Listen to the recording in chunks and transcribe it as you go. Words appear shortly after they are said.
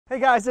Hey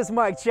guys, it's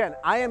Chen.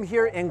 I am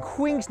here in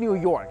Queens, New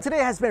York. Today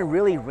has been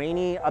really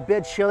rainy, a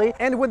bit chilly,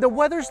 and when the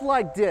weather's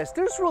like this,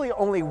 there's really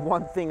only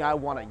one thing I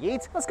want to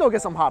eat. Let's go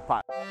get some hot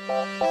pot.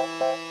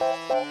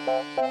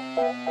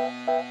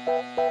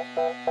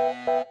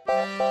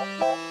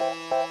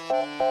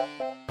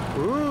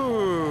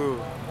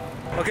 Ooh.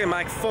 Okay,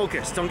 Mike,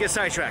 focus. Don't get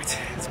sidetracked.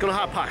 Let's go to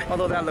hot pot.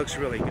 Although that looks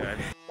really good.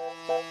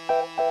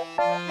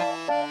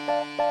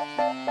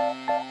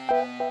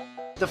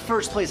 The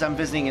first place I'm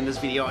visiting in this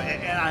video,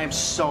 and I am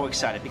so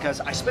excited because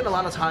I spent a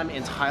lot of time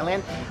in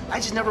Thailand. I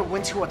just never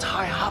went to a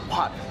Thai hot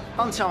pot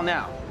until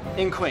now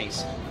in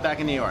Queens, back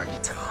in New York.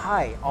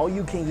 Thai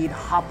all-you-can-eat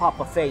hot pot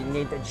buffet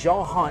named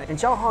Jiao Han. And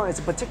Jiao Han is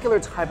a particular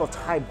type of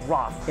Thai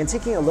broth. And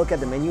taking a look at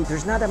the menu,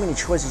 there's not that many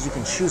choices you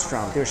can choose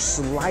from. There's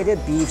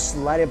slighted beef,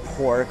 slighted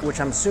pork,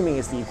 which I'm assuming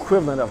is the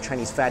equivalent of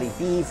Chinese fatty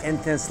beef, and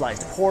thin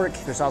sliced pork.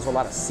 There's also a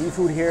lot of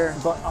seafood here,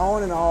 but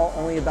all in all,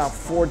 only about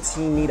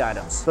 14 meat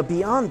items. But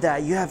beyond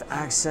that, you have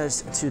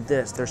access to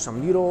this. There's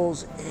some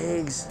noodles,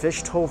 eggs,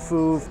 fish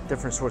tofu,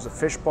 different sorts of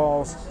fish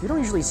balls. You don't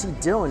usually see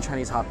dill in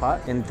Chinese hot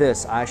pot. And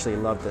this, I actually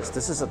love this.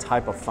 This is a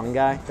type of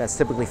fungi that's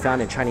typically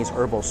found in Chinese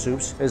herbal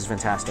soups. It is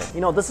fantastic.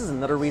 You know, this is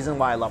another reason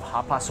why I love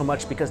hot pot so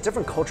much, because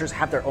different cultures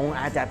have their own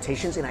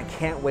adaptations, and I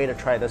can't wait to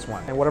try this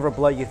one. And whatever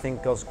blood you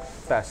think goes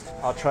best,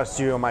 I'll trust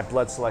you on my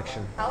blood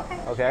selection. Okay.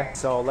 Okay,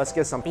 so let's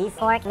get some beef,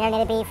 pork,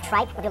 marinated beef,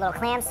 tripe with your little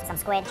clams, some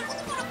squid.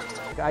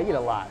 I eat a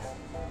lot.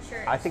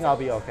 Sure. I think I'll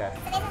be okay.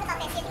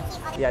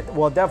 Yeah,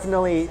 well,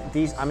 definitely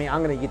these, I mean,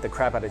 I'm gonna eat the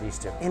crap out of these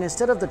two. And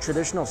instead of the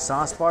traditional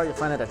sauce bar you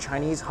find at a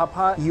Chinese hot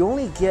pot, you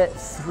only get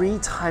 3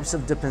 types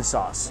of dipping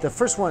sauce. The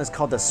first one is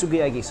called the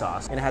sukiyaki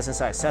sauce, and it has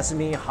inside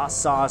sesame, hot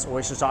sauce,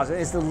 oyster sauce.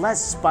 It's the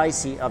less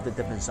spicy of the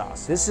dipping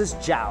sauce. This is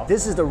jiao.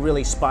 This is the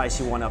really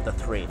spicy one of the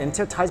 3. And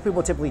Thai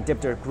people typically dip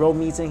their grilled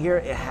meats in here.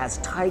 It has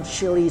Thai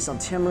chili, some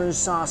tamarind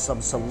sauce, some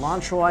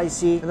cilantro I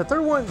see. And the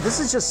third one, this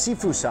is just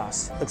seafood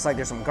sauce. Looks like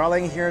there's some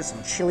garlic in here,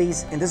 some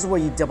chilies, and this is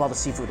where you dip all the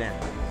seafood in.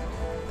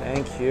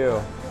 Thank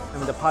you. I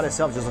mean, the pot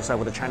itself just looks like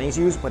what the Chinese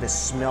use, but it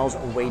smells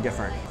way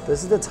different.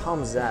 This is the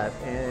tom zap,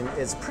 and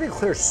it's pretty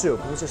clear soup.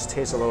 Let me just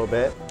taste a little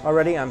bit.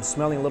 Already, I'm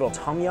smelling a little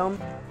tom yum.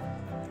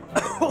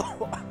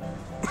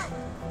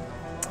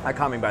 That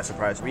caught me by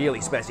surprise.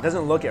 Really spicy.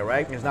 Doesn't look it,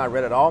 right? It's not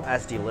red at all.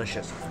 That's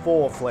delicious.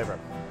 Full of flavor.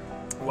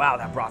 Wow,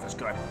 that broth is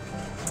good.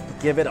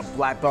 Give it a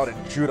black belt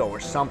in judo or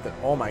something.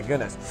 Oh my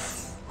goodness.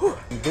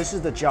 This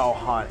is the Jiao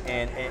Han,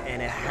 and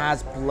it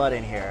has blood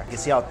in here. You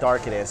see how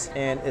dark it is.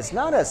 And it's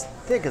not as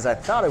thick as I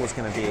thought it was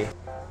gonna be.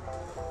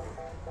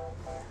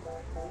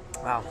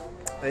 Wow,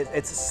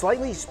 it's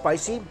slightly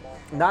spicy,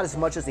 not as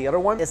much as the other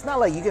one. It's not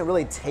like you can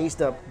really taste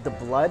the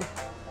blood.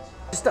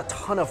 Just a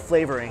ton of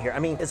flavor in here. I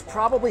mean, it's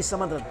probably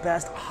some of the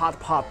best hot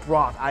pot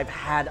broth I've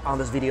had on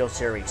this video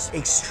series.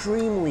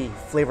 Extremely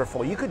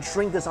flavorful. You could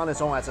drink this on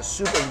its own as a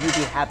soup and you'd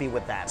be happy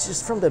with that.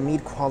 Just from the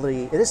meat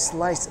quality, it is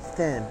sliced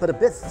thin, but a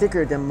bit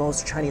thicker than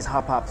most Chinese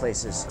hot pot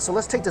places. So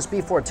let's take this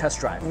beef for a test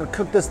drive. I'm gonna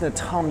cook this in the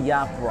tom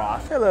yap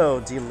broth. Hello,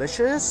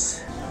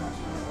 delicious.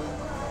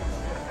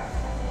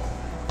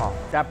 Oh,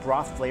 that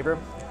broth flavor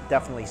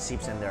definitely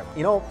seeps in there.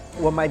 You know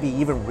what might be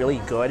even really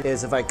good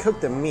is if I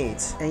cook the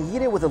meat and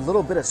eat it with a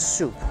little bit of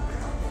soup.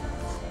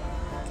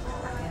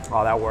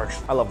 Oh, that works.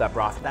 I love that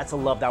broth. That's a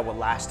love that would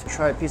last.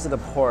 Try a piece of the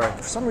pork.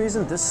 For some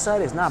reason, this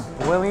side is not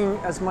boiling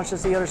as much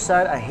as the other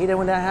side. I hate it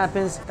when that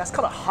happens. That's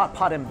called a hot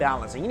pot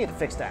imbalance, and you need to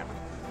fix that.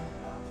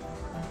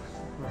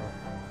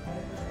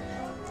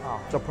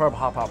 Oh, superb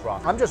hot pot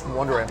broth. I'm just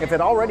wondering, if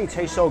it already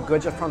tastes so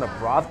good just from the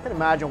broth, I can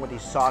imagine what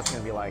these sauces are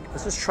gonna be like.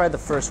 Let's just try the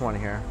first one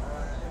here.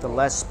 The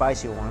less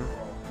spicy one.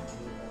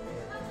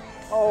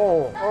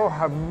 Oh,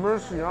 have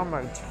mercy on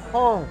my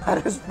tongue.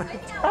 That is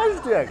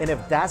fantastic. And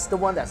if that's the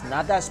one that's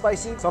not that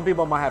spicy, some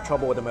people might have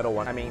trouble with the middle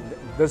one. I mean,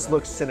 this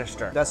looks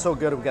sinister. That's so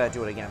good, we gotta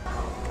do it again.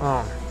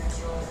 Oh,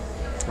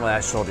 well,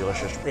 that's so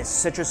delicious. It's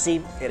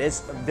citrusy, it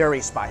is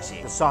very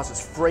spicy. The sauce is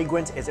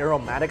fragrant, it's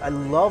aromatic. I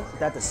love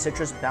that the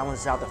citrus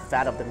balances out the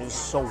fat of the meat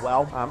so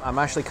well. I'm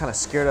actually kind of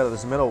scared of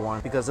this middle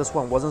one because this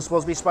one wasn't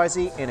supposed to be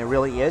spicy, and it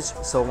really is.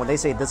 So when they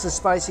say this is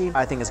spicy,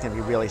 I think it's gonna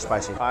be really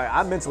spicy. All right,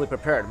 I'm mentally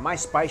prepared. My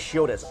spice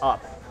shield is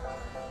up.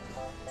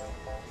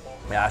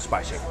 Yeah, that's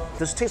spicy.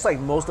 This tastes like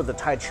most of the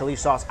Thai chili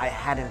sauce I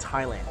had in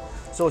Thailand.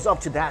 So it's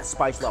up to that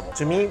spice level.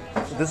 To me,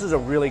 this is a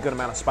really good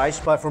amount of spice,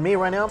 but for me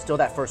right now, still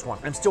that first one.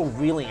 I'm still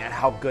reeling at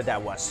how good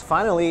that was.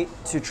 Finally,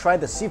 to try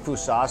the seafood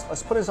sauce,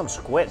 let's put in some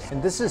squid.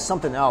 And this is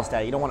something else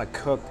that you don't want to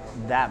cook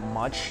that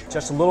much.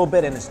 Just a little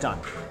bit and it's done.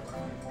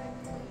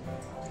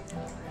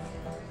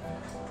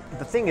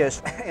 The thing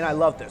is, and I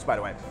love this, by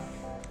the way,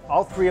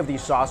 all 3 of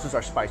these sauces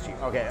are spicy.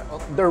 Okay,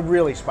 they're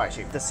really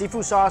spicy. The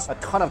seafood sauce, a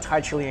ton of Thai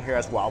chili in here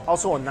as well.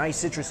 Also a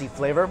nice citrusy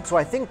flavor. So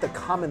I think the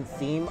common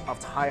theme of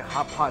Thai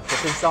hot pot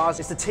dipping sauce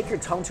is to take your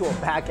tongue to a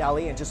back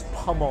alley and just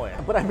pummel it.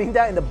 But I mean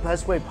that in the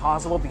best way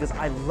possible because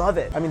I love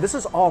it. I mean, this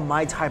is all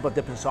my type of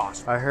dipping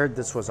sauce. I heard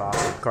this was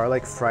awesome.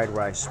 Garlic fried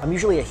rice. I'm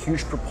usually a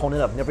huge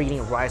proponent of never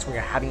eating rice when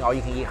you're having all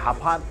you can eat hot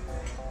pot,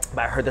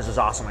 but I heard this is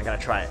awesome. I gotta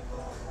try it.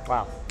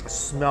 Wow, it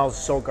smells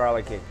so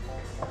garlicky.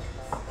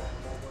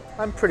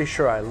 I'm pretty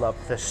sure I love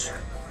this.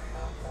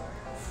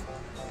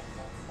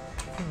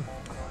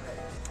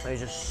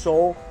 There's just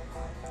so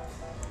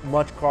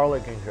much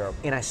garlic in here.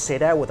 And I say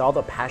that with all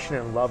the passion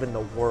and love in the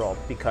world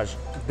because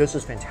this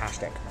is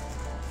fantastic.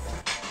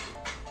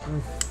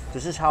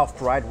 This is how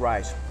fried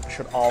rice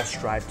should all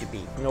strive to be.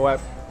 You know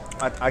what?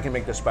 I can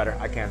make this better.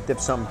 I can. Dip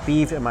some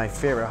beef in my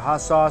favorite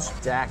hot sauce.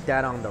 Stack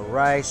that on the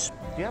rice.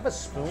 Do you have a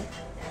spoon?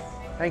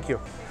 Thank you.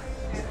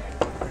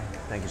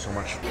 Thank you so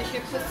much. You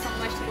should put some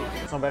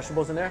vegetables. Some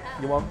vegetables in there?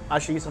 You want I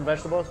should eat some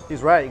vegetables?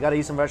 He's right, you gotta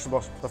eat some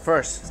vegetables. But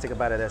first, let's take a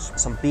bite of this.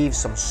 Some beef,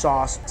 some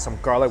sauce, some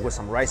garlic with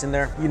some rice in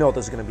there. You know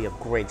this is gonna be a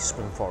great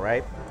spoonful,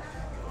 right?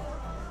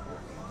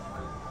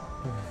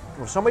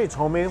 If somebody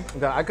told me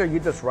that I could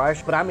eat this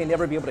rice, but I may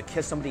never be able to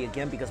kiss somebody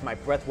again because my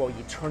breath will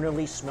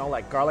eternally smell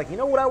like garlic, you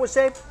know what I would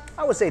say?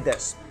 I would say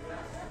this.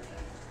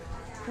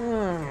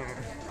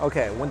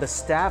 Okay, when the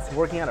staff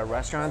working at a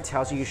restaurant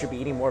tells you should be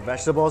eating more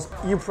vegetables,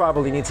 you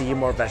probably need to eat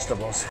more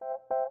vegetables.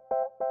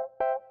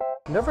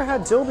 Never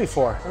had dill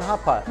before in a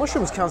hot pot.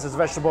 Mushrooms counts as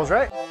vegetables,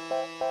 right?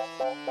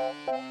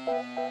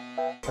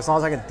 As long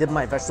as I can dip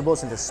my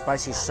vegetables into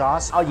spicy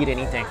sauce, I'll eat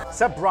anything,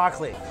 except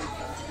broccoli.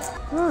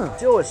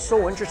 Dill is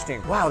so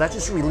interesting. Wow, that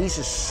just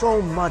releases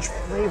so much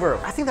flavor.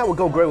 I think that would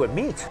go great with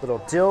meat.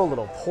 Little dill,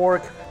 little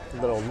pork,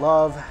 a little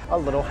love, a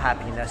little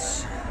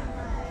happiness.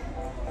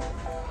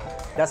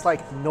 That's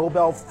like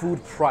Nobel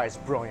Food Prize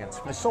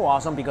brilliant. It's so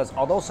awesome because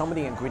although some of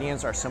the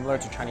ingredients are similar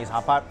to Chinese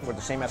hot pot, or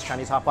the same as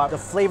Chinese hot pot, the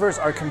flavors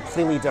are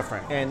completely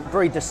different and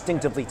very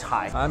distinctively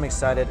Thai. I'm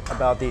excited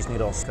about these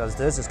noodles because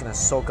this is gonna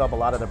soak up a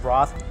lot of the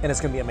broth and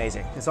it's gonna be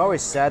amazing. It's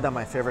always said that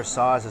my favorite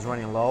sauce is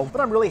running low, but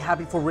I'm really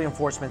happy for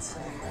reinforcements.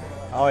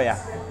 Oh yeah,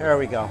 here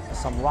we go.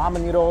 Some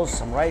ramen noodles,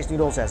 some rice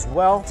noodles as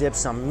well. Dip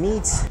some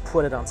meat,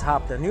 put it on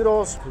top of the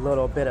noodles, a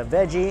little bit of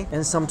veggie,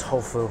 and some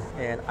tofu.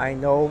 And I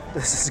know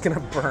this is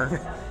gonna burn.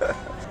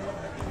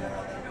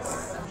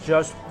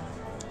 Just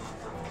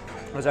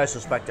as I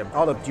suspected.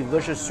 All the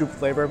delicious soup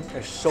flavor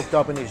is soaked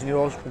up in these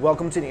noodles.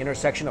 Welcome to the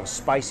intersection of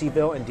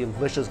Spicyville and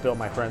Deliciousville,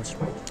 my friends.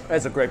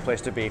 It's a great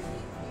place to be.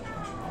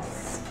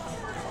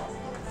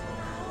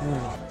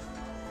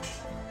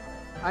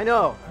 I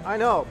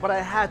know, but I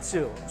had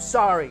to.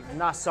 Sorry,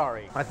 not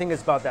sorry. I think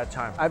it's about that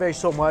time. I've ate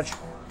so much,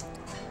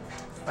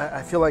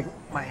 I feel like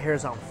my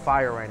hair's on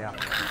fire right now.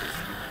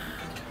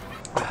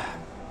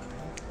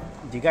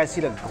 Do you guys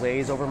see the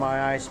glaze over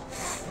my eyes?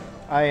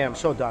 I am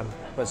so done,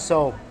 but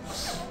so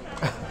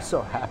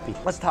happy.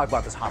 Let's talk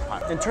about this hot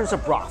pot. In terms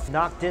of broth,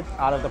 knocked it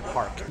out of the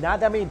park. Not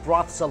that many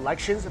broth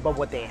selections, but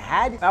what they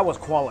had, that was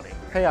quality.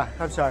 Hey, yeah,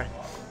 I'm sorry.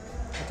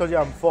 I told you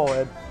I'm full,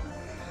 Ed.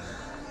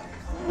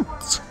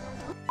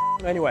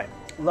 Anyway,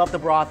 love the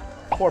broth,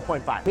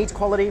 4.5. Meat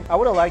quality, I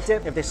would have liked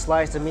it if they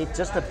sliced the meat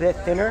just a bit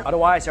thinner.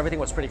 Otherwise, everything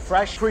was pretty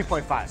fresh,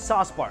 3.5.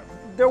 Sauce bar,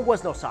 there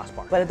was no sauce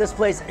bar. But at this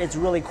place, it's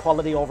really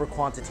quality over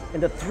quantity.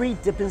 And the 3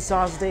 dipping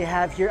sauces they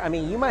have here, I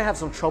mean, you might have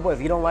some trouble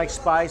if you don't like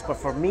spice, but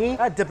for me,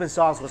 that dipping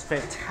sauce was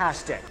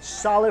fantastic.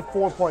 Solid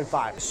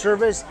 4.5.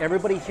 Service,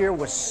 everybody here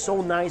was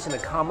so nice and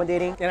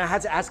accommodating, and I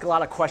had to ask a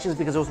lot of questions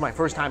because it was my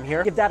first time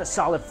here. Give that a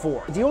solid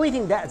 4. The only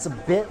thing that's a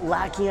bit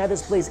lacking at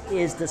this place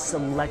is the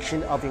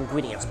selection of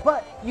ingredients,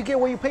 but you get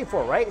what you pay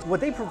for, right? What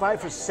they provide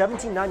for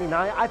 $17.99,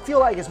 I feel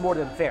like it's more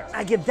than fair.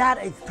 I give that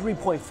a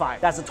 3.5.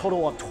 That's a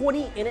total of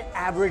 20 and an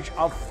average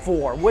of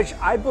 4, which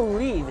I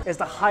believe is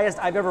the highest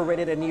I've ever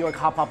rated a New York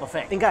hot pot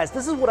buffet. And guys,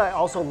 this is what I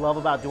also love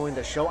about doing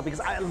this show, because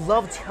I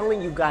love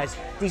telling you guys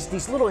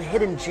these little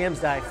hidden gems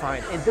that I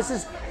find, and this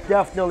is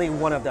definitely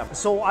one of them.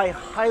 So I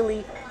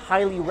highly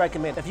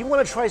recommend. If you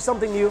want to try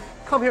something new,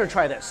 come here and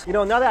try this. You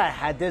know, now that I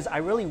had this, I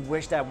really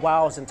wish that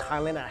while I was in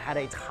Thailand, I had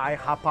a Thai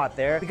hot pot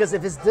there, because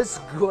if it's this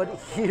good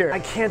here, I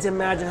can't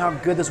imagine how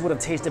good this would have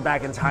tasted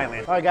back in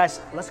Thailand. All right,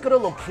 guys, let's go to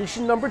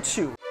location number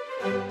 2.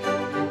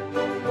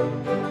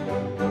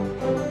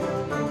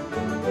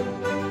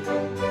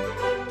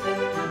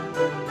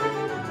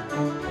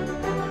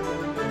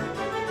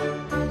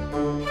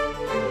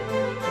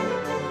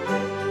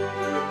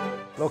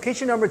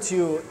 Location number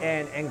 2,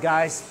 and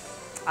guys,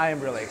 I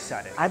am really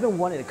excited. I've been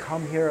wanting to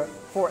come here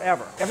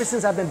forever. Ever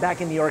since I've been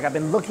back in New York, I've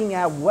been looking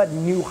at what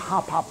new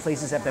hot pot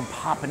places have been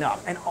popping up,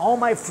 and all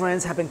my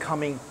friends have been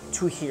coming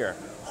to here.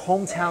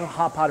 Hometown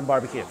Hot Pot and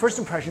Barbecue. First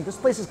impression, this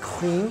place is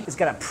clean. It's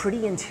got a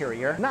pretty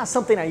interior. Not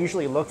something I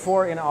usually look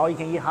for in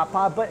all-you-can-eat hot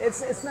pot, but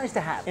it's nice to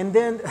have. And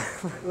then,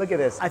 look at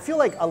this. I feel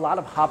like a lot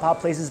of hot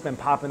pot places have been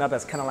popping up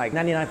as kind of like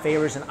 99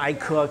 Favors and I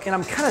Cook, and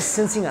I'm kind of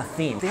sensing a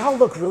theme. They all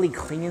look really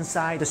clean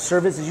inside. The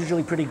service is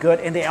usually pretty good,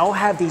 and they all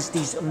have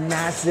these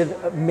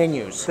massive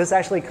menus. This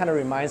actually kind of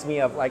reminds me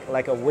of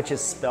like a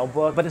witch's spell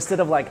book, but instead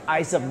of like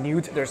Ice of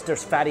Newt,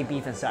 there's fatty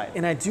beef inside.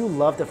 And I do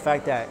love the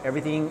fact that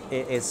everything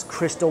is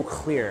crystal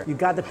clear. You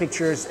got the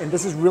pictures, and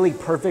this is really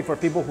perfect for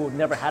people who've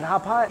never had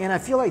hot pot. And I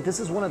feel like this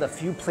is one of the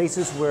few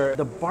places where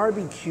the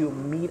barbecue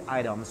meat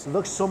items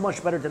look so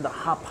much better than the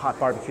hot pot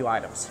barbecue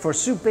items. For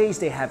soup base,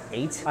 they have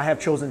 8. I have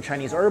chosen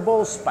Chinese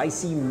herbal,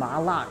 spicy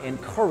mala, and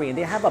curry. And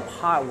they have a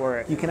pot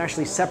where you can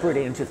actually separate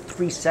it into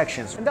 3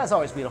 sections, and that's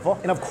always beautiful.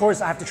 And of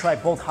course, I have to try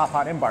both hot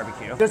pot and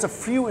barbecue. There's a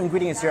few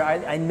ingredients here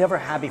I never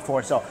had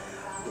before, so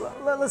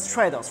let's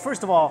try those.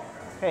 First of all,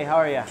 Hey, how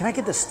are you? Can I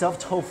get the stuffed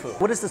tofu?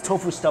 What is this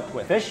tofu stuffed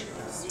with? Fish?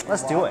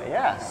 Let's do it,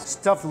 yeah.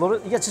 Stuffed little,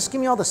 yeah, just give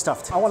me all the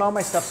stuffed. I want all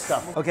my stuff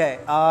stuffed. Okay,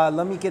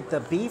 let me get the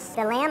beef.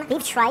 The lamb,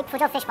 beef tripe,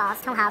 Fuzhou fish balls,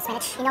 Tonghao,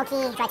 spinach,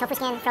 gnocchi, dry tofu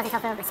skin, frozen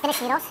tofu,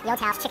 spinach noodles,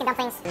 youtiao, chicken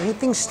dumplings.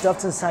 Anything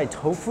stuffed inside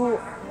tofu,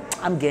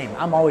 I'm game.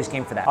 I'm always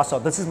game for that. Also,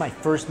 this is my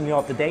first meal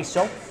of the day,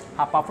 so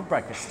hop out for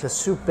breakfast. The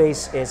soup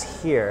base is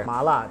here.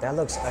 Mala, that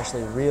looks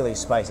actually really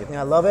spicy. And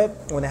I love it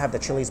when they have the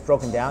chilies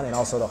broken down and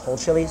also the whole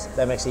chilies.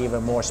 That makes it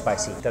even more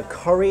spicy. The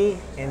curry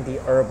and the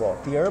herbal.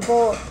 The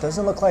herbal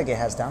doesn't look like it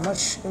has that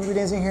much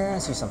ingredients in here. I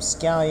see some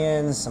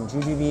scallions, some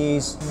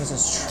jujubes. Let me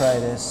just try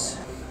this.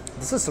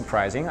 This is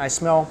surprising. I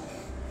smell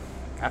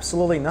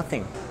absolutely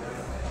nothing.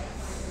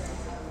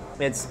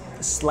 It's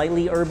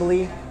slightly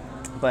herbally,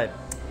 but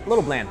a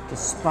little bland. The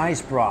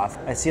spice broth.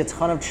 I see a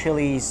ton of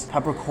chilies,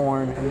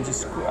 peppercorn. Let me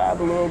just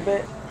grab a little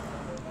bit.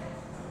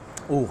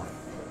 Ooh,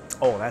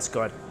 oh, that's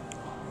good.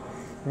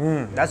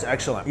 That's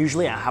excellent.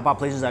 Usually at hot pot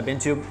places I've been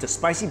to, the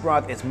spicy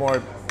broth is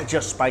more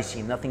just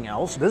spicy, nothing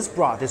else. This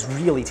broth is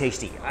really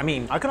tasty. I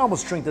mean, I could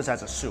almost drink this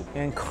as a soup.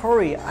 And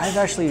curry, I've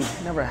actually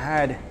never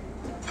had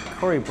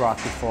curry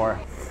broth before.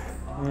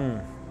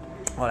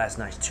 Oh, that's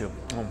nice too.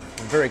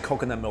 Very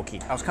coconut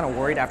milky. I was kind of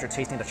worried after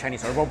tasting the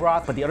Chinese herbal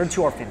broth, but the other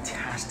two are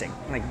fantastic,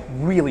 like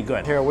really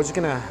good. Here, we're just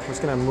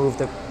gonna move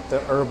the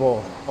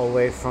herbal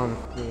away from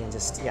me and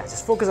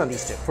just focus on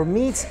these two. For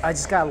meat, I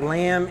just got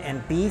lamb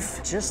and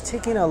beef. Just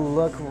taking a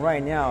look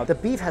right now. The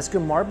beef has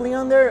good marbling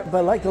on there,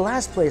 but like the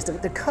last place,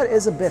 the cut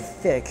is a bit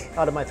thick.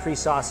 Out of my 3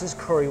 sauces,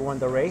 curry won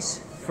the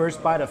race.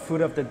 First bite of food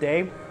of the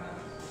day.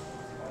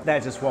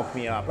 That just woke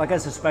me up. Like I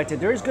suspected,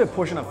 there is a good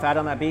portion of fat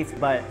on that beef,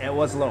 but it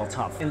was a little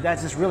tough. And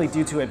that's just really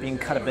due to it being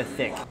cut a bit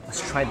thick.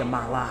 Let's try the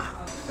mala.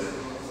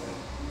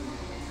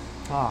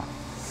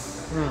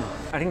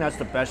 I think that's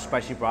the best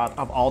spicy broth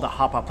of all the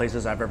hot pot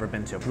places I've ever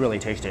been to. It's really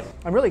tasty.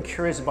 I'm really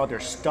curious about their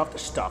stuffed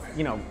stuff.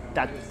 You know,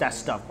 that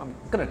stuff. I'm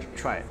gonna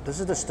try it. This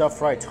is the stuffed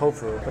fried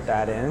tofu. Put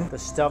that in. The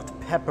stuffed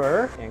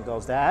pepper. In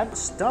goes that.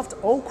 Stuffed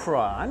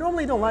okra. I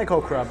normally don't like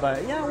okra,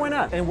 but yeah, why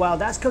not? And while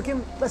that's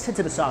cooking, let's head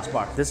to the sauce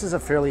bar. This is a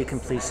fairly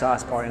complete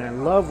sauce bar, and I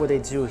love what they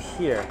do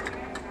here.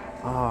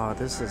 Oh,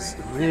 this is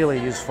really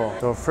useful.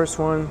 So first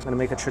one, I'm gonna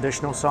make a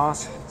traditional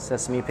sauce.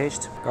 Sesame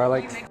paste,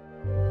 garlic.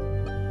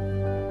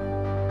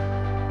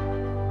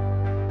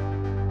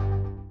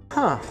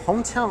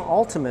 Hometown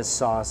ultimate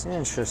sauce.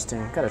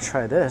 Interesting. Gotta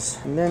try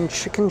this. And then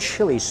chicken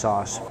chili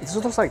sauce. This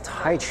looks like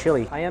Thai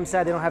chili. I am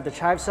sad they don't have the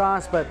chive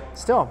sauce, but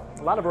still,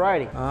 a lot of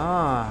variety.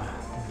 Our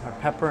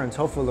pepper and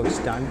tofu looks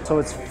done. So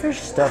it's fish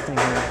stuffed in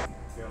here.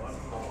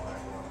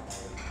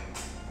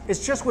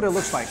 It's just what it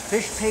looks like.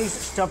 Fish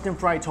paste stuffed in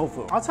fried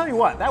tofu. I'll tell you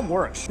what, that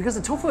works. Because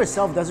the tofu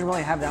itself doesn't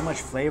really have that much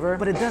flavor,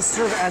 but it does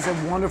serve as a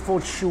wonderful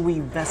chewy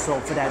vessel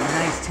for that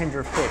nice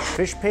tender fish.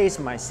 Fish paste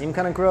might seem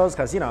kind of gross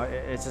because, you know,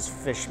 it's just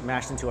fish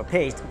mashed into a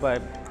paste,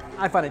 but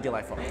I find it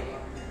delightful.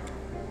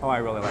 Oh, I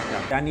really like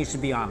that. That needs to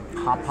be on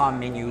hot pot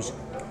menus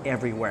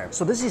everywhere.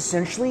 So this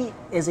essentially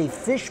is a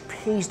fish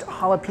paste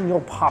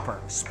jalapeno popper.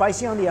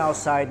 Spicy on the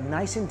outside,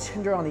 nice and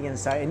tender on the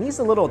inside. It needs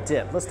a little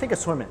dip. Let's take a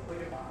swim in.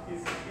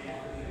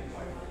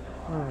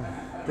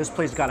 This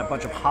place got a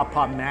bunch of hot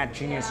pot mad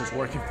geniuses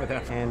working for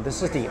them. And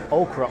this is the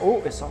okra.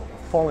 Oh, it's all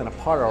falling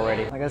apart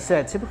already. Like I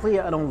said, typically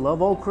I don't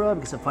love okra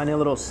because I find it a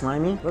little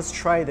slimy. Let's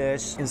try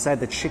this inside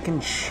the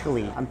chicken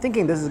chili. I'm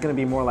thinking this is gonna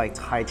be more like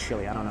Thai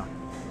chili, I don't know.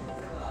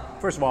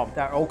 First of all,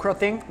 that okra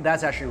thing,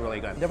 that's actually really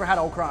good. Never had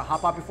okra on a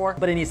hot pot before,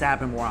 but it needs to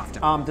happen more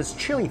often. This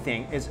chili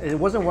thing, it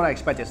wasn't what I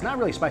expected. It's not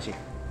really spicy.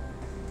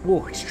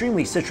 Ooh,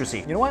 extremely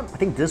citrusy. You know what? I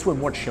think this with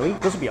more chili,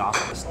 this would be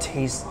awesome. Let's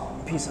taste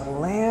a piece of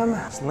lamb.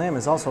 This lamb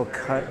is also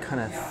cut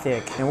kind of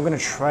thick. And we're gonna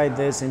try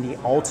this in the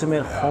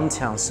ultimate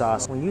hometown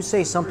sauce. When you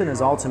say something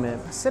is ultimate,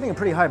 it's setting a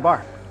pretty high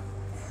bar.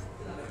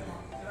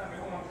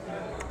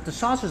 The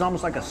sauce is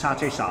almost like a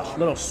satay sauce. A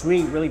little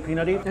sweet, really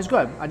peanutty. It's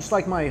good. I just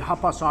like my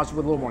hot pot sauce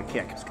with a little more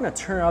kick. Just gonna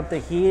turn up the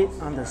heat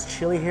on this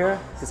chili here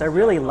because I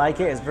really like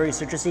it. It's very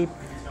citrusy,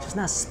 just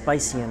not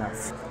spicy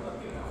enough.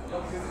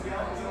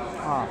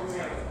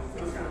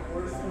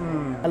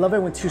 I love it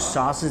when two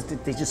sauces,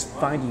 they just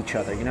find each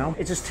other, you know?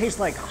 It just tastes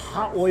like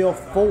hot oil,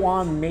 full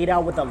on, made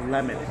out with a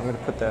lemon. I'm gonna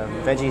put the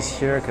veggies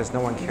here because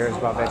no one cares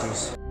about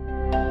veggies.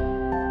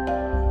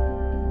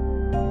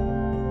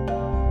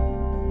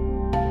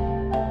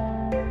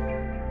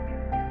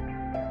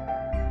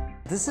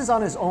 This is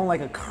on its own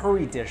like a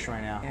curry dish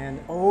right now. And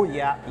oh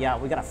yeah,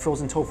 we got a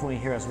frozen tofu in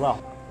here as well.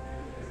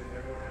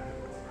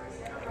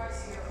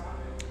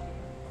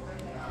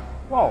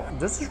 Whoa,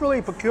 this is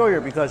really peculiar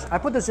because I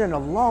put this in a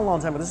long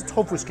time, but this is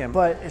tofu skin,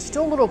 but it's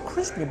still a little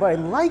crispy, but I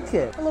like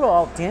it. A little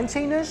al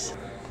dente-ness.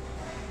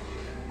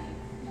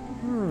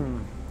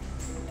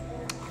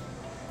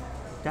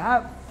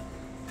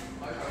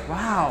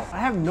 Wow, I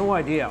have no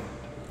idea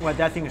why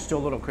that thing is still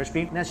a little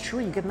crispy. And that's true,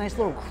 you get a nice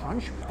little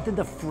crunch. And then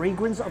the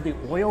fragrance of the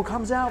oil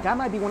comes out. That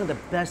might be one of the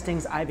best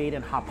things I've ate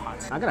in hot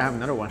pots. I'm gonna have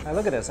another one. Now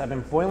look at this, I've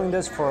been boiling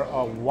this for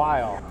a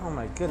while. Oh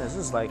my goodness,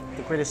 this is like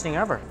the greatest thing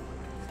ever.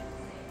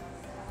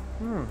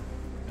 Oh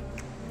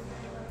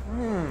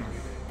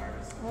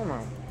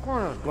my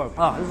goodness. good.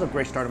 Oh, this is a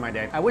great start of my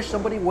day. I wish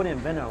somebody would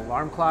invent an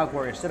alarm clock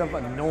where instead of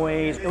a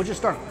noise, it would just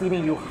start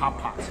feeding you hot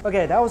pots.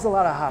 Okay, that was a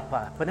lot of hot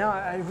pot, but now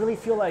I really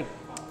feel like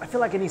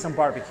I need some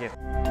barbecue.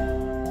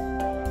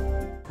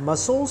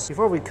 Mussels.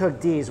 Before we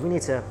cook these, we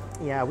need to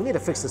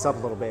fix this up a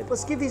little bit.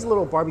 Let's give these a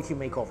little barbecue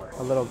makeover.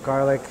 A little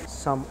garlic,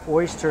 some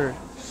oyster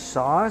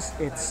sauce.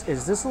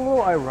 Is this a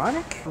little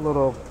ironic? A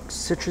little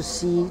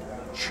citrusy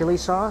chili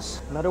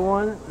sauce. Another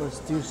one. Let's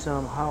do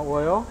some hot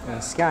oil.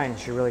 And scallions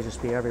should really just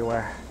be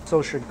everywhere.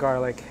 So should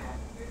garlic.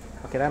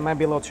 Okay, that might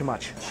be a little too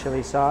much.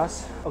 Chili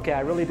sauce. Okay, I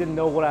really didn't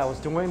know what I was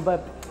doing,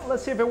 but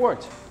let's see if it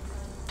worked.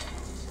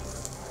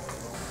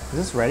 Is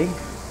this ready?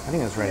 I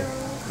think it's ready.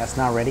 That's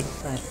not ready.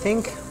 I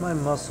think my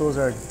mussels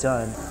are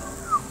done.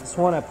 This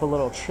one I put a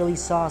little chili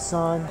sauce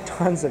on,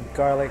 tons of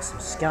garlic, some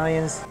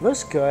scallions.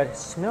 Looks good,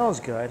 smells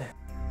good.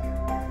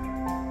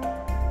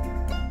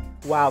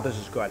 Wow, this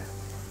is good.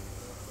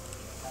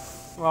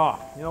 Oh,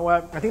 you know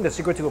what? I think the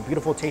secret to a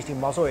beautiful tasting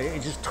mussel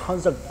is just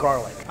tons of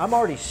garlic. I'm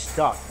already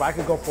stuck, but I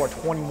could go for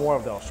 20 more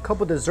of those. A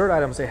couple dessert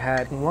items they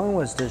had. One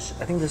was this,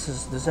 I think this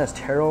has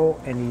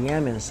taro and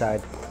yam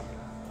inside.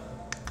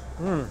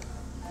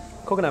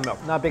 Coconut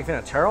milk. Not a big fan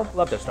of taro.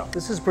 Love this stuff.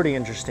 This is pretty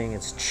interesting.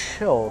 It's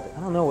chilled.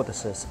 I don't know what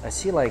this is. I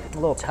see like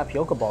little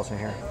tapioca balls in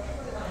here.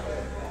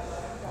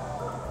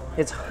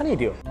 It's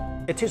honeydew.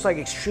 It tastes like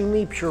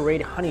extremely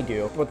pureed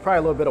honeydew with probably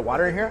a little bit of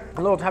water in here.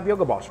 And little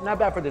tapioca balls. Not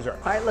bad for dessert.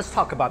 All right, let's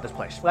talk about this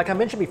place. Like I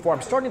mentioned before,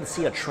 I'm starting to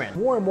see a trend.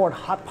 More and more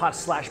hot pot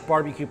slash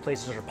barbecue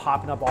places are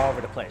popping up all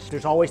over the place.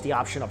 There's always the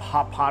option of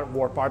hot pot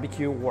or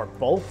barbecue or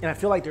both. And I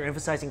feel like they're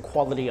emphasizing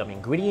quality of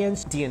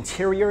ingredients. The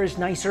interior is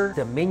nicer.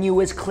 The menu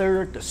is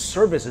clearer. The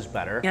service is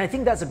better. And I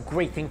think that's a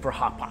great thing for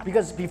hot pot.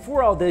 Because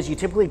before all this, you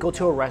typically go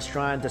to a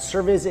restaurant. The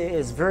service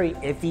is very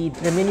iffy.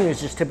 The menu is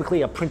just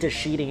typically a printed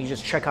sheet and you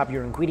just check out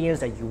your ingredients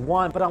that you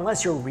want. But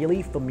unless you're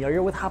really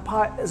familiar with hot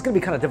pot, it's gonna be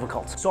kind of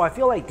difficult. So I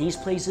feel like these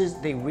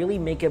places, they really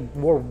make it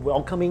more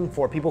welcoming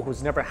for people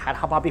who's never had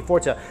hot pot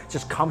before to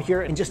just come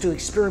here and just to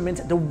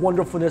experiment the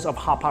wonderfulness of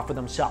hot pot for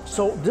themselves.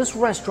 So this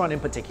restaurant in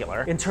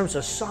particular, in terms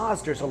of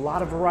sauce, there's a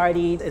lot of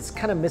variety. It's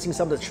kind of missing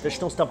some of the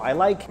traditional stuff I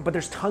like, but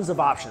there's tons of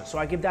options. So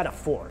I give that a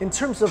 4. In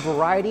terms of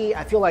variety,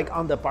 I feel like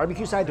on the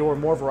barbecue side, there were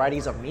more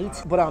varieties of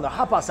meat, but on the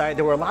hot pot side,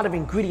 there were a lot of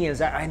ingredients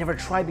that I never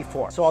tried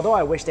before. So although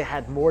I wish they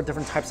had more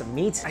different types of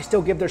meats, I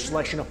still give their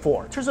selection a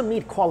 4. In terms of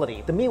meat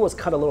quality, the meat was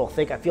cut a little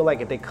thick. I feel like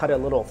if they cut it a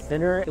little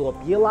thinner, it will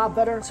be a lot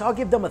better. So I'll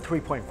give them a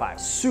 3.5.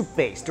 Soup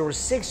base. There were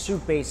 6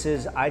 soup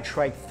bases. I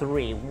tried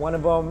 3. One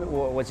of them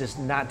was just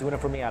not doing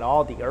it for me at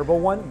all, the herbal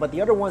one. But the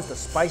other ones, the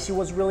spicy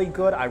was really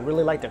good. I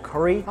really like the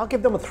curry. I'll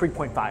give them a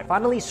 3.5.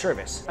 Finally,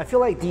 service. I feel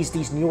like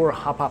these newer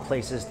hot pot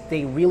places,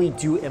 they really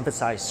do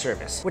emphasize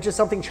service, which is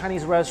something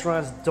Chinese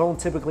restaurants don't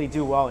typically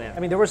do well in. I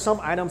mean, there were some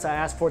items I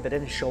asked for that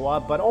didn't show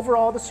up, but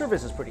overall, the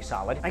service is pretty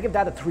solid. I give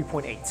that a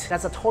 3.8.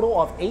 That's a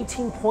total of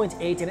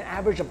 18.8 and an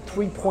average of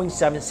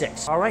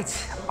 3.76. All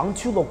right, on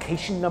to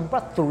location number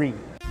 3.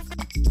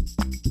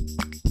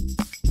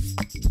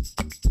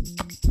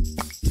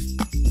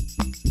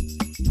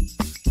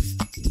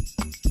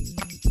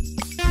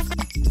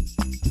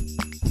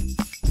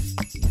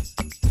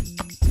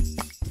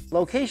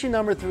 Location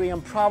number 3,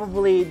 and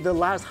probably the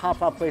last hot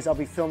pot place I'll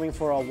be filming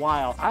for a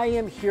while. I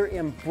am here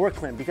in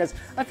Brooklyn because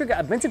I figured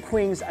I've been to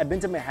Queens, I've been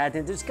to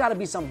Manhattan, there's gotta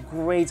be some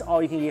great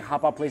all-you-can-eat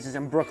hot pot places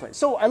in Brooklyn.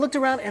 So I looked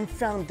around and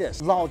found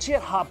this. Laojie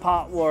Hot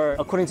Pot, or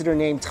according to their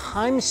name,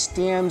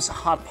 Timestamps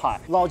Hot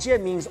Pot. Laojie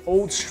means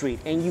old street,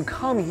 and you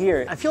come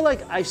here. I feel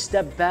like I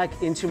stepped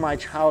back into my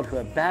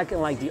childhood, back in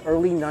like the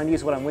early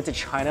 90s when I went to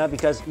China,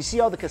 because you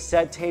see all the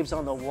cassette tapes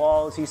on the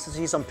walls, you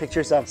see some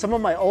pictures of some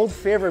of my old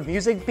favorite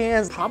music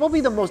bands.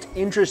 Probably the most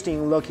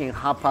interesting looking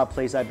hot pot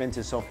place I've been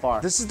to so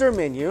far. This is their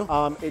menu.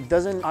 It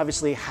doesn't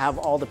obviously have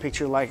all the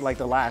picture like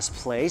the last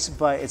place,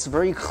 but it's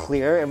very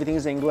clear. Everything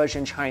is English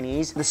and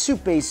Chinese. The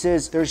soup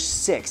bases, there's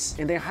 6,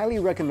 and they highly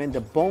recommend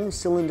the bone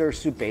cylinder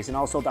soup base and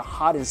also the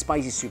hot and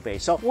spicy soup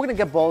base. So we're gonna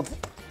get both,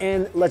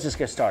 and let's just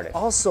get started.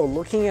 Also,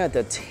 looking at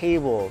the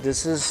table,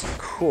 this is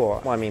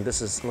cool. Well, I mean,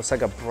 looks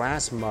like a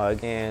brass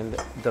mug, and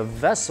the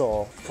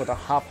vessel for the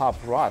hot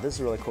pot broth, this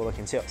is really cool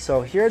looking too.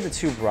 So here are the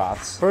 2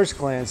 broths. First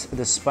glance,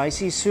 the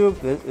spicy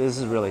soup, this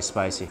is really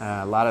spicy.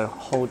 A lot of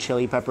whole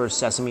chili peppers,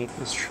 sesame.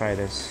 Let's try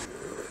this.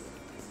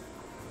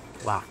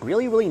 Wow,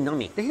 really, really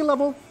nummy. The heat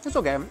level, it's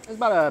okay. It's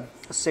about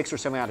a 6 or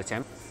 7 out of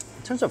 10.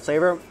 In terms of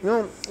flavor,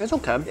 it's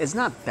okay. It's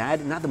not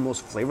bad, not the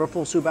most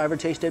flavorful soup I ever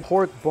tasted.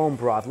 Pork bone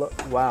broth, look,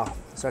 wow.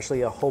 It's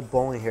actually a whole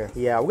bone here.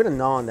 Yeah, we're gonna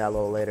gnaw on that a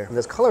little later. And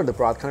this color of the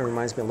broth kind of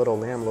reminds me of little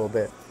lamb a little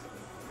bit.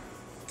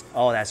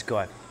 Oh, that's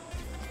good.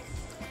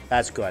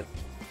 That's good.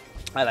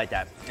 I like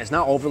that. It's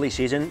not overly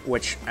seasoned,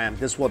 which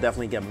this will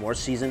definitely get more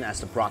seasoned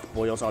as the broth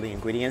boils all the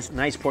ingredients.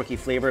 Nice porky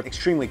flavor,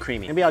 extremely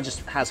creamy. Maybe I'll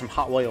just have some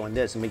hot oil in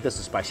this and make this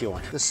a spicy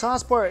one. The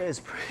sauce bar is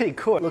pretty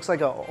cool. It looks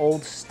like an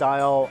old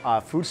style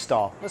food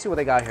stall. Let's see what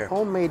they got here.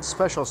 Homemade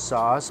special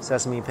sauce,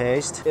 sesame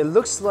paste. It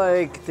looks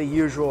like the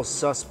usual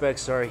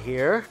suspects are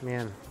here.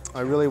 Man,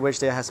 I really wish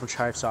they had some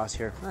chive sauce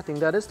here. I think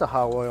that is the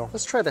hot oil.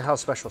 Let's try the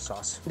house special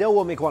sauce. They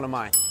will make one of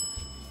mine.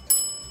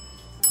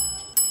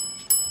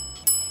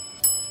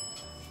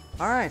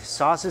 All right,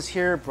 sauce is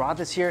here,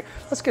 broth is here.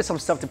 Let's get some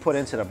stuff to put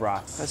into the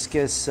broth. Let's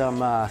get some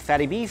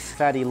fatty beef,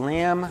 fatty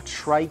lamb,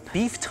 tripe,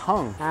 beef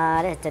tongue.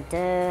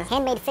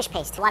 Handmade fish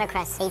paste,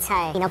 watercress,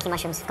 AYCE enoki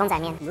mushrooms,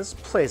 gongzai. This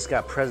place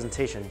got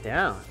presentation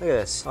down. Look at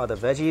this. Oh, the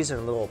veggies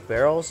in little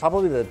barrels.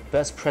 Probably the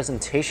best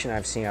presentation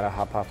I've seen at a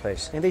hot pot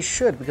place. And they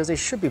should, because they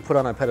should be put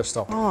on a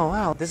pedestal. Oh,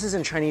 wow. This is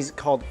in Chinese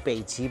called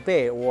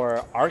beijibei,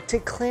 or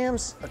Arctic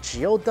clams, a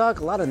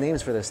geoduck, a lot of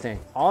names for this thing.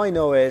 All I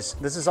know is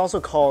this is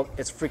also called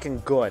It's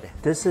Freaking Good.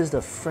 This is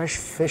the fresh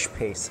fish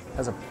paste. It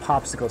has a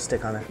popsicle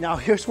stick on it. Now,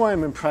 here's why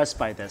I'm impressed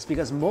by this,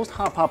 because most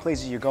hot pot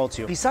places you go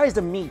to, besides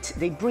the meat,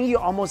 they bring you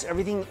almost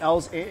everything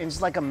else in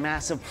just like a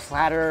massive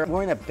platter.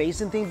 We're in a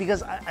basin thing,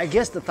 because I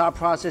guess the thought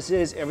process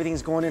is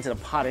everything's going into the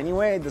pot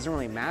anyway. It doesn't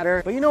really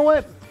matter. But you know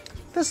what?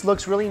 This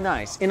looks really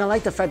nice. And I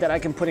like the fact that I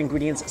can put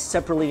ingredients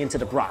separately into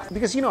the broth.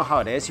 Because you know how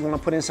it is, you wanna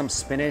put in some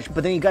spinach,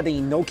 but then you got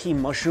the enoki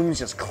mushrooms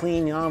just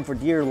clinging on for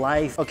dear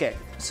life. Okay,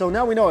 so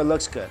now we know it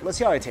looks good. Let's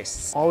see how it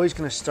tastes. Always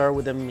gonna start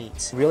with the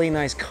meat. Really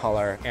nice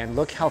color, and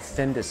look how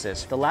thin this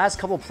is. The last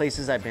couple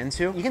places I've been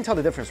to, you can tell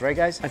the difference, right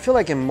guys? I feel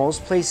like in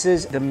most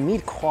places, the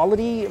meat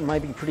quality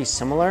might be pretty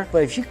similar,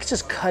 but if you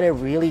just cut it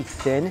really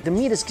thin, the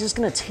meat is just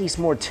gonna taste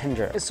more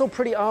tender. It's so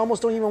pretty, I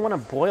almost don't even wanna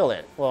boil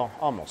it. Well,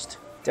 almost.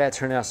 That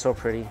turned out so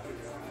pretty.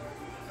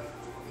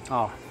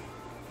 Oh,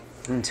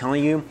 I'm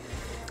telling you,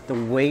 the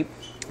way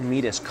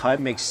meat is cut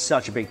makes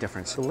such a big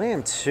difference. The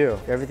lamb too,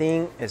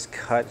 everything is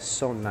cut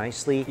so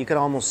nicely. You could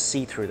almost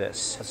see through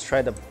this. Let's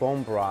try the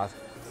bone broth.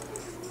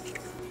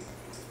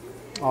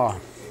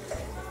 Oh,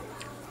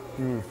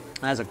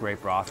 that's a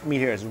great broth. Meat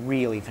here is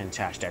really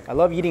fantastic. I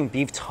love eating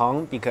beef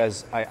tongue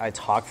because I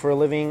talk for a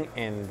living,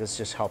 and this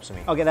just helps me.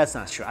 Okay, that's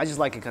not true. I just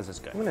like it because it's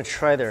good. I'm gonna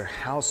try their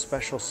house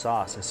special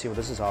sauce and see what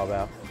this is all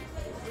about.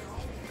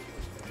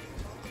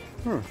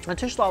 It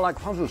tastes a lot like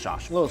ponzu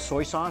sauce. A little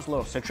soy sauce, a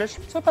little citrus.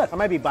 It's not bad. I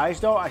might be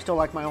biased though, I still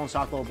like my own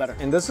sauce a little better.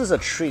 And this is a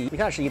treat. You can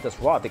actually eat this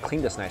raw. They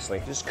cleaned this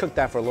nicely. Just cook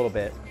that for a little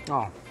bit.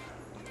 Oh,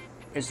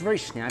 it's very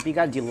snappy.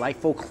 Got a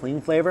delightful, clean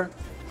flavor.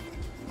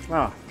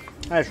 Oh,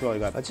 that's really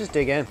good. Let's just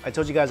dig in. I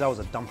told you guys I was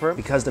a dumper.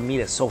 Because the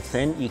meat is so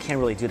thin, you can't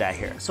really do that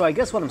here. So I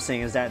guess what I'm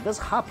saying is that this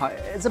hot pot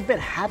is a bit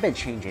habit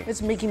changing.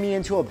 It's making me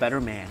into a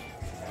better man.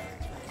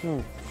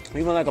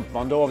 Even like a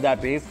bundle of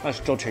that beef, that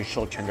still tastes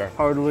so tender.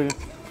 Hardly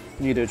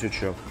needed to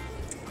chew.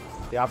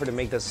 They offered to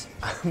make this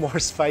more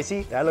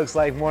spicy. That looks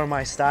like more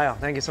my style.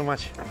 Thank you so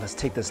much. Let's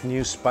take this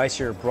new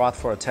spicier broth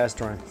for a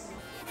test run.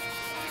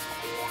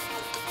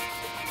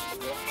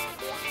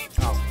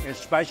 Oh, it's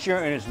spicier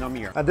and it's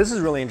nummier. This is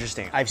really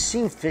interesting. I've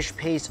seen fish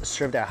paste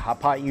served at hot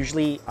pot.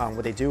 Usually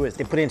what they do is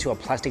they put it into a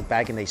plastic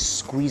bag and they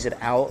squeeze it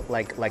out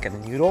like a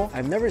noodle.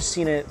 I've never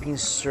seen it being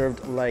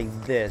served like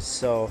this.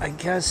 So I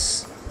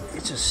guess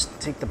you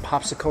just take the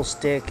popsicle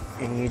stick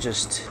and you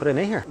just put it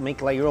in here.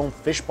 Make like your own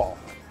fish ball.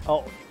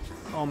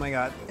 Oh my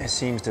God. It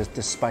seems that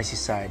the spicy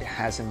side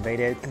has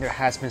invaded and there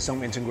has been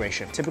some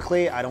integration.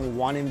 Typically, I don't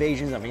want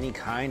invasions of any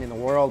kind in the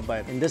world,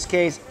 but in this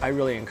case, I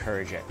really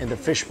encourage it. And the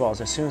fish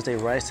balls, as soon as they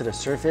rise to the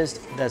surface,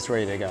 that's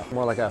ready to go.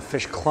 More like a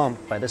fish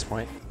clump by this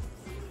point.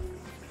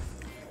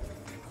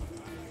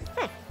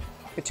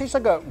 It tastes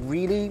like a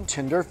really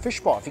tender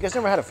fish ball. If you guys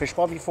never had a fish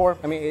ball before,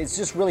 I mean, it's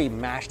just really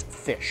mashed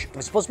fish.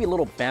 It's supposed to be a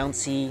little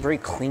bouncy, very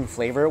clean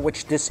flavor,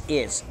 which this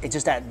is. It's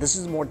just that this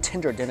is more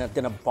tender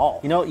than a ball.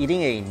 You know,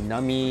 eating a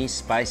nummy,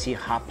 spicy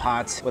hot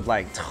pot with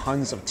like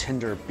tons of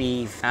tender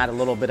beef, add a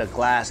little bit of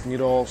glass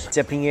noodles,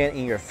 dipping it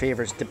in your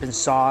favorite dipping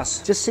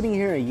sauce, just sitting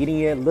here and eating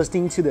it,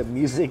 listening to the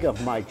music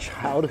of my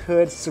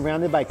childhood,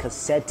 surrounded by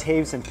cassette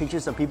tapes and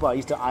pictures of people I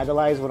used to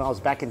idolize when I was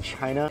back in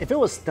China. If it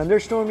was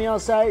thunderstorming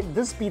outside,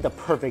 this would be the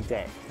perfect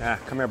day.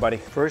 Come here, buddy.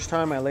 First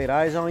time I laid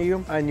eyes on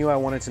you, I knew I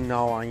wanted to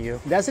gnaw on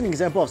you. That's an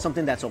example of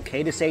something that's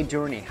okay to say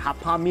during a hot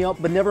pot meal,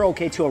 but never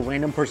okay to a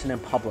random person in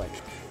public.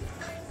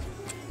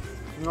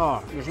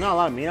 Oh, there's not a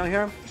lot of meat out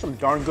here. Some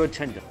darn good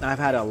tender. I've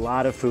had a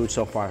lot of food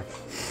so far,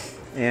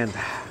 and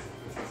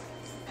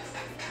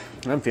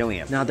I'm feeling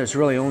it. Now there's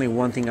really only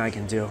one thing I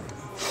can do.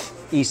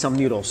 Eat some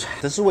noodles.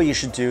 This is what you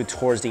should do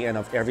towards the end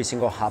of every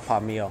single hot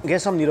pot meal.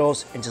 Get some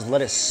noodles and just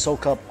let it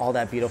soak up all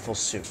that beautiful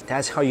soup.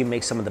 That's how you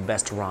make some of the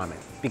best ramen.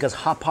 Because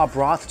hot pot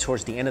broth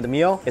towards the end of the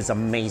meal is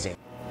amazing.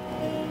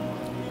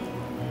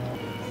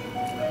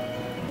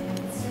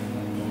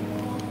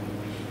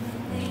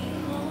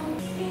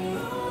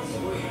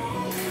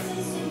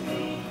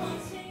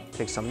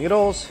 Take some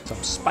noodles, some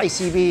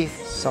spicy beef,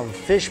 some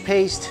fish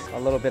paste, a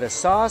little bit of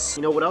sauce.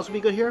 You know what else would be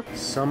good here?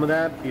 Some of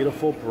that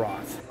beautiful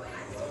broth.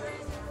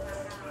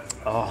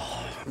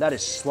 Oh, that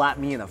is slap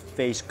me in the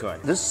face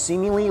good. This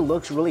seemingly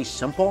looks really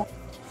simple.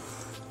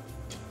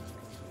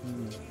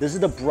 This is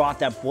the broth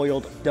that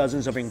boiled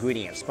dozens of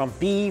ingredients, from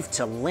beef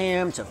to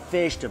lamb to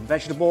fish to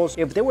vegetables.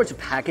 If they were to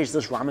package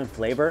this ramen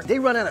flavor, they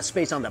run out of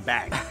space on the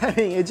bag. I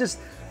mean, it just,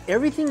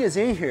 everything is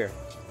in here.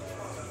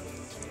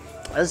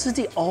 This is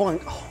the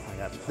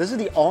this is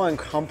the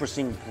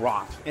all-encompassing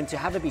broth. And to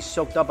have it be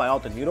soaked up by all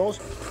the noodles,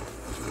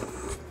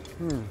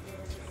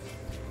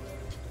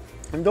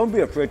 And don't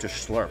be afraid to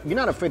slurp. You're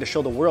not afraid to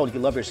show the world you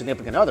love your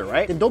significant other,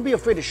 right? Then don't be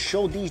afraid to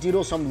show these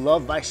noodles some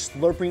love by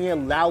slurping it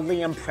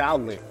loudly and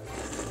proudly.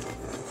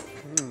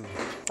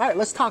 All right,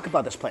 let's talk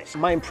about this place.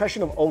 My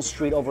impression of Old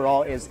Street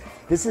overall is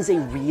this is a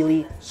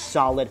really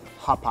solid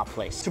hot pot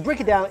place. To break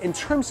it down, in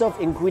terms of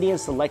ingredient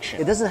selection,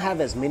 it doesn't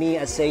have as many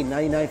as, say,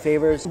 99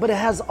 Favors, but it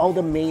has all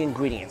the main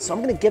ingredients. So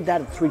I'm gonna give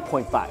that a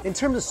 3.5. In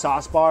terms of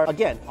sauce bar,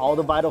 again, all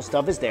the vital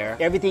stuff is there.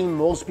 Everything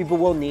most people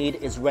will need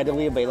is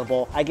readily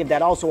available. I give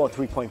that also a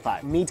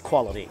 3.5. Meat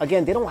quality.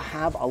 Again, they don't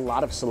have a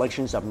lot of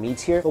selections of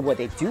meats here, but what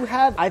they do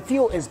have, I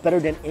feel is better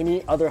than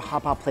any other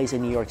hot pot place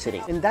in New York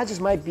City. And that just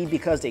might be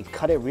because they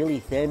cut it really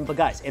thin, but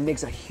guys, it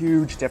makes a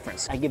huge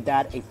difference. I give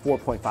that a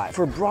 4.5.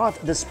 For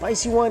broth, the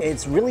spicy one,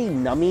 it's really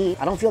nummy.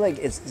 I don't feel like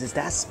it's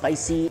that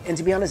spicy. And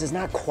to be honest, it's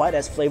not quite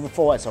as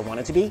flavorful as I want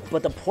it to be.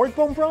 But the pork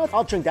bone broth,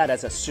 I'll drink that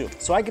as a soup.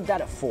 So I give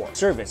that a 4.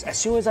 Service, as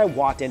soon as I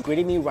walked in,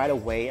 greeted me right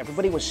away.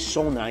 Everybody was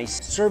so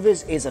nice.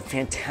 Service is a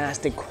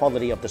fantastic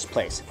quality of this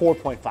place.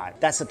 4.5.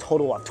 That's a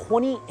total of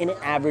 20 and an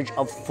average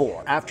of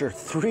 4. After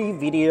 3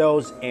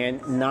 videos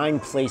and 9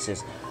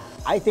 places,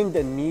 I think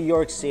the New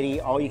York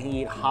City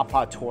all-you-can-eat hot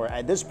pot tour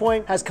at this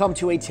point has come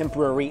to a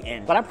temporary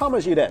end. But I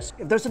promise you this,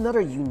 if there's another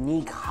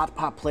unique hot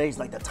pot place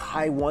like the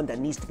Thai one that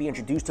needs to be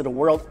introduced to the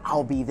world,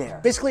 I'll be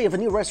there. Basically, if a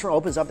new restaurant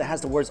opens up that has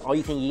the words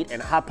all-you-can-eat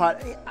and hot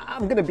pot,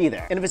 I'm gonna be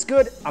there. And if it's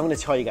good, I'm gonna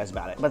tell you guys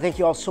about it. But thank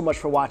you all so much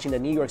for watching the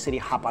New York City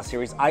hot pot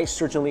series. I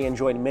certainly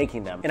enjoyed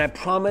making them. And I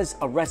promise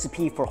a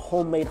recipe for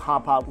homemade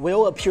hot pot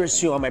will appear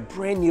soon on my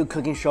brand new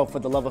cooking show For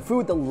the Love of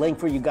Food. The link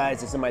for you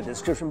guys is in my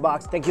description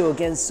box. Thank you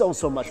again so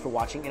much for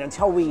watching. And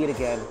until we eat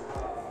again,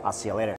 I'll see you later.